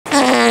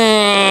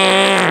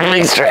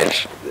Big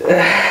stretch.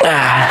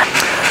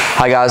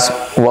 Hi guys,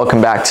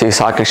 welcome back to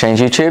Cycle Exchange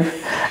YouTube,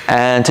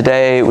 and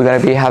today we're going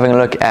to be having a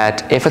look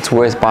at if it's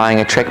worth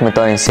buying a Trek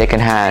Madone second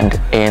hand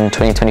in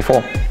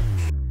 2024.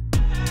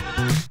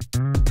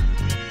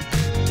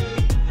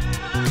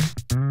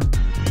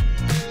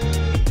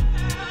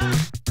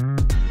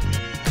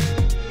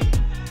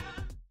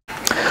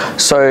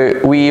 So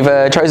we've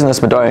chosen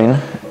this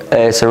Madone.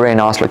 It's a really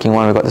nice looking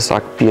one. We've got this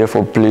like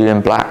beautiful blue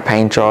and black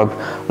paint job,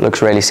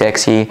 looks really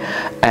sexy,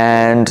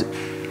 and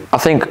I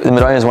think the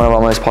Madone is one of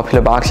our most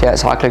popular bikes here at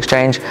Cycle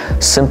Exchange,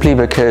 simply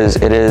because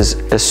it is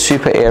a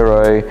super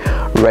aero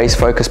race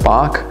focused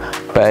bike,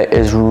 but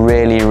is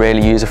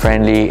really user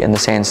friendly in the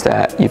sense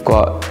that you've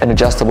got an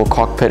adjustable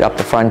cockpit up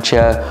the front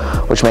here,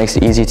 which makes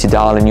it easy to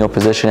dial in your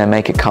position and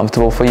make it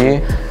comfortable for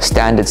you.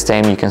 Standard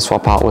stem you can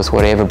swap out with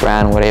whatever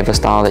brand, whatever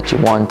style that you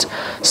want.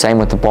 Same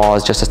with the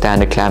bars, just a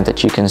standard clamp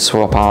that you can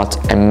swap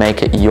out and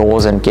make it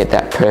yours and get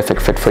that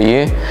perfect fit for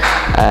you.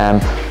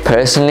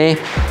 Personally,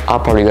 I'll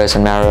probably go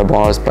some narrow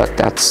bars, but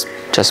that's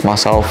just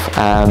myself.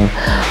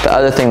 The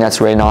other thing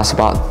that's really nice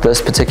about this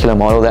particular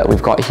model that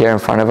we've got here in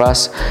front of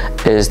us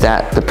is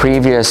that the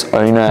previous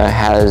owner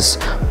has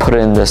put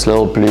in this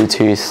little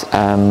Bluetooth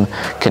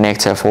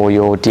connector for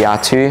your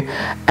DR2,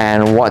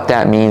 and what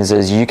that means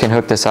is you can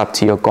hook this up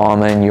to your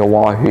Garmin, your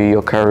Wahoo,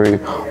 your Karoo,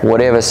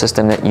 whatever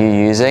system that you're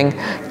using,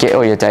 get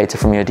all your data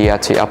from your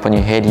DR2 up on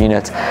your head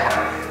unit,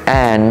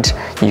 and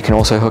you can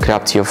also hook it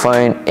up to your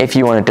phone. If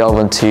you want to delve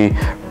into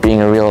being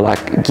a real like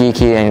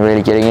geeky and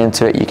really getting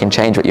into it, you can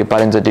change what your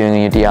buttons are doing on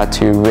your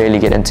DR2, really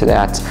get into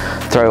that,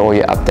 throw all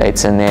your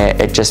updates in there.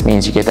 It just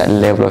means you get that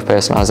level of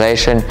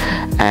personalization,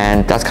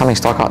 and that's coming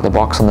stock out the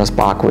box on this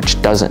bike, which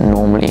doesn't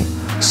normally.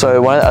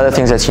 So one of the other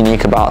things that's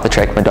unique about the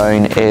Trek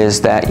Madone is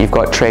that you've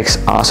got Trek's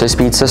ISO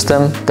speed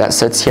system that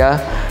sits here,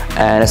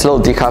 and it's a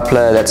little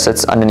decoupler that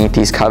sits underneath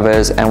these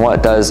covers, and what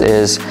it does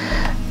is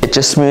it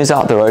just smooths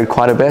out the road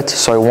quite a bit.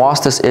 So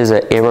whilst this is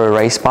an aero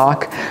race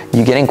bike,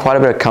 you're getting quite a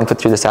bit of comfort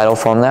through the saddle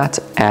from that,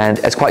 and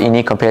it's quite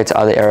unique compared to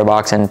other aero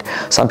bikes, and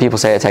some people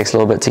say it takes a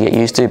little bit to get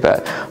used to,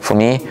 but for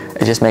me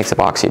it just makes the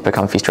bike super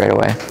comfy straight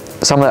away.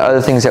 Some of the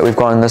other things that we've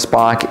got on this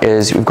bike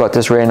is we've got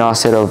this really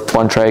nice set of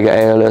Ultegra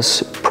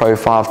airless Pro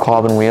 5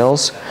 carbon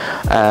wheels.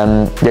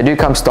 They do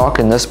come stock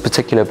in this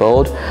particular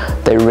build.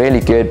 They're really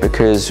good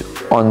because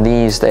on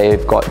these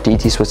they've got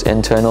DT Swiss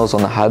internals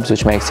on the hubs,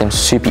 which makes them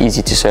super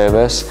easy to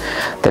service.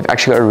 They've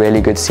actually got a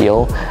really good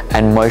seal,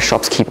 and most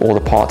shops keep all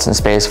the parts and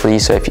spares for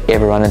these, so if you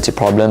ever run into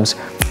problems,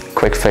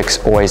 quick fix,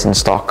 always in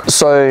stock.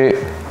 So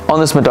on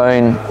this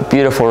Madone,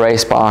 beautiful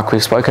race bike,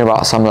 we've spoken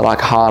about some of the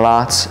like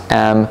highlights,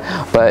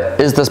 but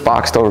is this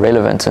bike still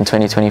relevant in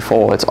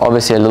 2024? It's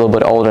obviously a little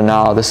bit older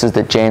now. This is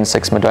the Gen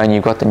 6 Madone.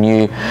 You've got the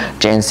new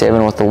Gen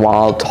 7 with the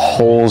wild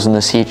holes in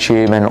the seat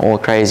tube and all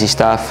crazy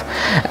stuff.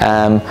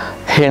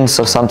 Hints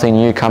of something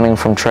new coming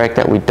from Trek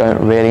that we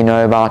don't really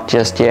know about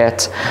just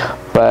yet.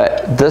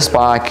 But this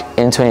bike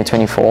in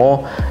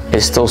 2024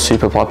 is still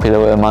super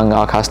popular among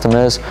our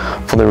customers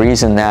for the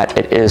reason that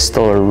it is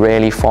still a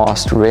really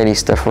fast, really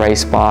stiff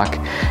race bike.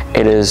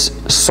 It is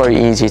so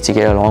easy to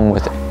get along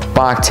with.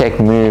 Bike tech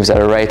moves at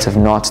a rate of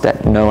knots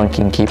that no one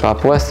can keep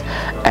up with,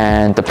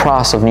 and the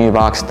price of new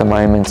bikes at the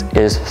moment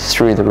is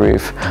through the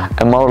roof.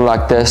 A model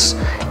like this,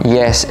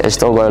 yes, it's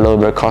still got a little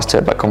bit of cost to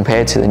it, but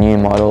compared to the new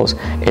models,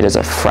 it is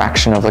a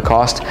fraction of the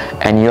cost,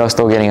 and you're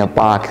still getting a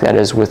bike that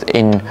is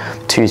within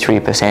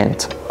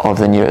 2-3% of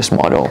the newest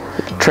model.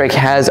 Trek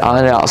has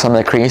ironed out some of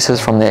the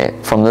creases from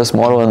this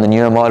model and the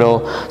newer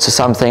model. So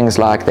some things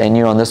like they're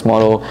new on this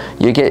model,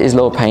 you get these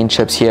little paint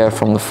chips here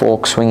from the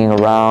fork swinging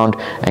around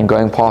and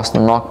going past the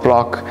knock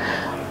block.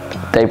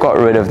 They've got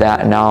rid of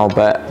that now,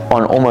 but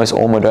on almost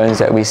all Madones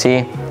that we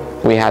see,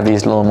 we have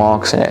these little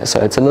marks in it,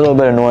 so it's a little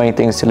bit annoying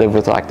things to live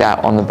with like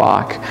that on the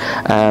bike.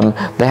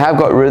 They have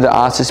got rid of the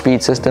ISO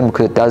speed system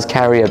because it does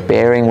carry a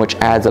bearing which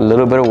adds a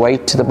little bit of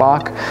weight to the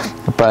bike,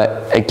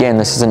 but again,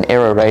 this is an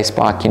aero race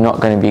bike. You're not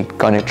going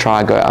to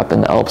try go up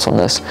in the Alps on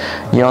this.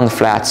 You're on the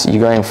flats,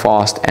 you're going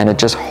fast, and it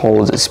just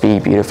holds its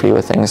speed beautifully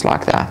with things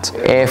like that.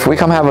 If we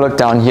come have a look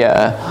down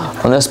here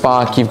on this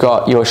bike, you've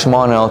got your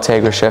Shimano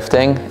Ultegra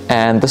shifting,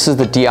 and this is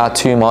the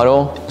DR2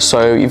 model.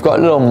 So you've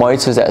got little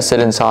motors that sit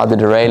inside the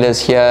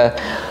derailleurs here,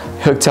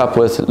 hooked up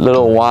with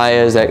little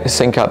wires that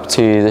sync up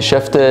to the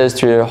shifters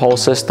through the whole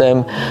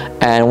system.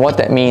 And what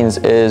that means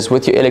is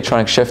with your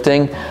electronic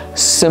shifting,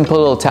 simple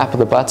little tap of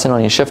the button on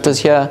your shifters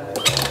here,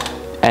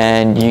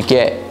 and you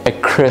get a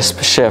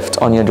crisp shift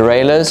on your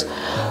derailleurs.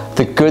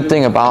 The good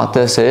thing about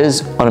this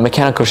is on a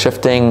mechanical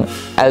shifting,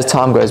 as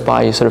time goes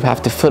by, you sort of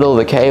have to fiddle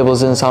the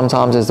cables in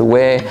sometimes as the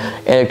wear.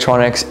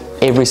 Electronics,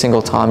 every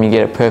single time you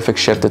get a perfect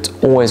shift, it's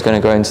always going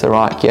to go into the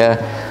right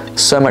gear.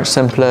 So much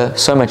simpler,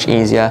 so much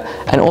easier,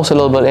 and also a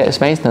little bit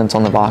less maintenance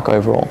on the bike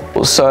overall.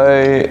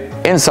 So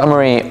in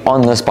summary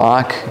on this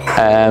bike,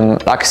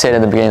 like I said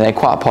in the beginning, they're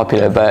quite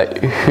popular, but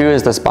who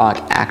is this bike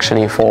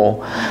actually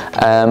for?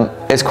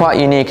 It's quite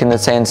unique in the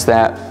sense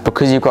that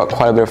because you've got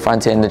quite a bit of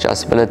front end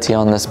adjustability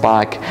on this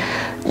bike,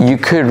 You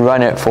could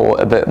run it for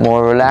a bit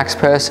more relaxed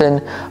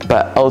person,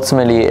 but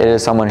ultimately it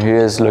is someone who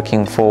is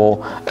looking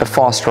for a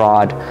fast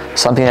ride,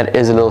 something that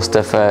is a little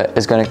stiffer,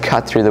 is going to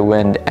cut through the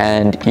wind,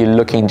 and you're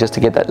looking just to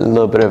get that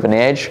little bit of an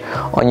edge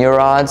on your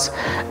rides.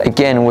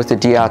 Again, with the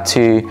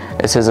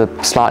DR2, this is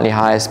a slightly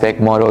higher spec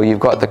model. You've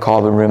got the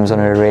carbon rims on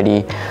it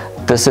already.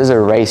 This is a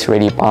race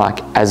ready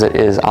bike as it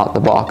is out the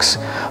box,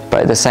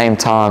 but at the same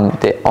time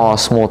there are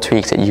small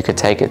tweaks that you could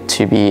take it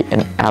to be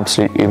an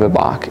absolute Uber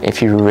bike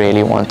if you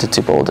really wanted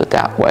to build it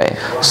that way.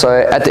 So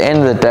at the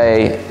end of the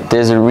day,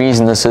 there's a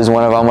reason this is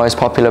one of our most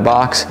popular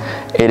bikes.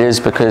 It is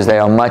because they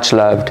are much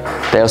loved,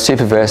 they are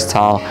super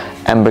versatile,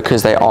 and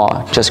because they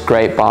are just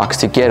great bikes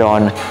to get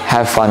on,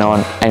 have fun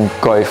on, and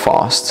go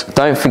fast.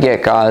 Don't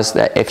forget guys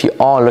that if you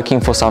are looking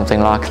for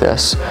something like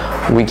this,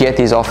 we get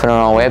these often on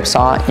our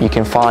website. You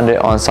can find it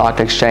on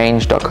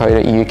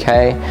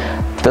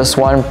cyclexchange.co.uk. This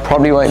one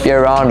probably won't be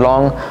around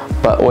long,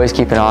 but always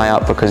keep an eye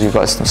out because we've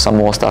got some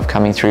more stuff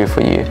coming through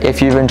for you.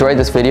 If you've enjoyed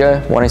this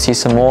video, want to see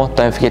some more,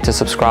 don't forget to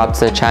subscribe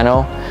to the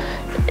channel.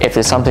 If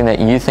there's something that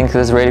you think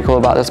is really cool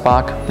about this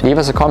bike, leave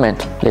us a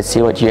comment. Let's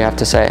see what you have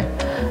to say.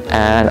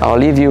 And I'll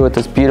leave you with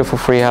this beautiful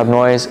freehub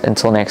noise.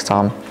 Until next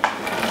time.